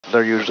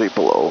they're usually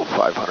below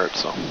 500,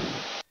 so.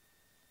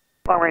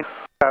 Long range,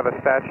 I have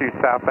a statue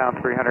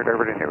southbound 300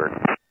 over to Newark.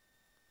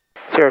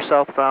 Sierra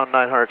southbound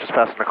 900, just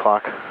passing the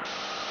clock.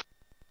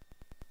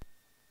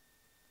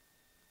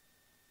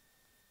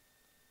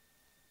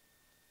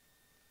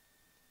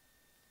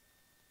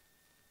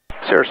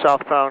 Sierra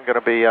southbound, going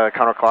to be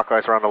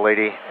counterclockwise around the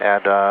lady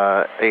at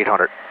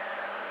 800.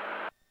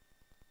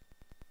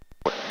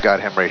 Got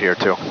him right here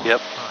too.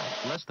 Yep.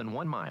 Less than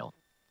 1 mile.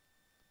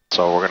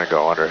 So we're going to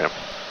go under him.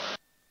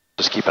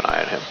 Just keep an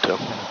eye on him too.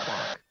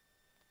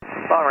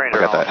 Long range,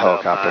 We got that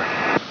helicopter.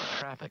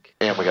 Traffic.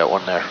 And we got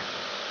one there.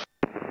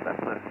 that's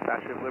the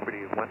Statue of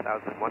Liberty,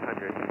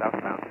 1100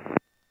 southbound.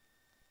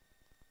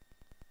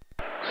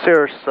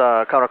 Sirius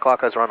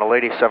counterclockwise around the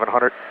lady,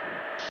 700.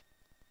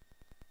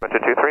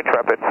 223,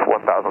 Intrepid,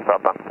 1000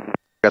 southbound.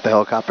 Got the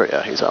helicopter?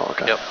 Yeah, he's out.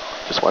 Okay. Yep.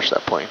 Just watch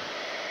that plane.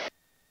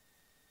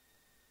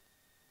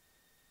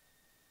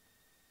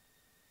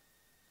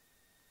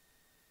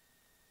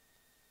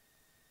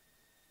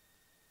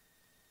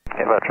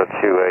 Metro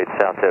 28,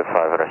 south to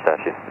 500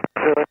 statue.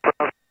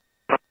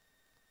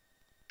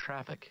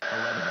 Traffic,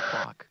 11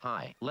 o'clock.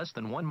 High, less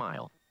than 1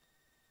 mile.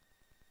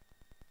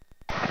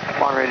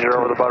 Long Ranger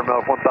over the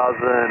buttermilk,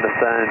 1000,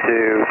 descend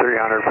to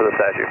 300 for the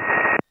statue.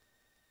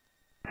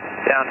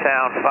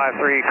 Downtown,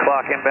 53,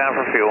 clock inbound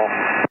for fuel.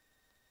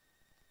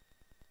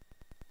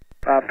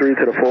 53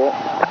 to the full.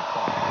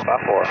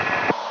 54.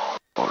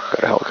 Oh,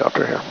 got a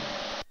helicopter here.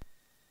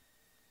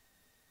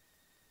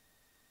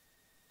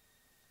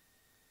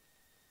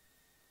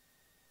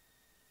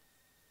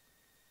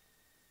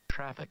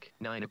 Traffic,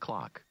 9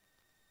 o'clock.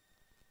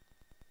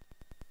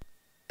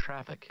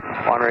 Traffic.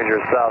 Long Ranger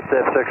south,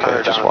 diff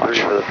 600 just down watch.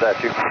 3 for the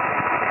statue.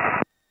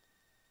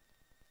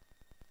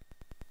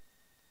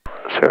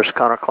 Sirius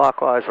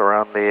counterclockwise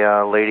around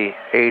the lady,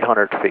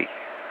 800 feet.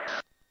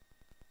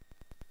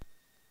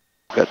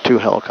 Got 2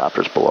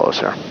 helicopters below us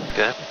here.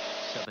 Okay.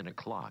 7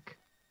 o'clock.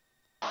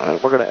 We're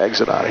going to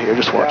exit out of here.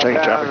 Just watch any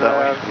traffic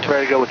that way.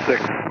 Ready to go with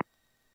 6.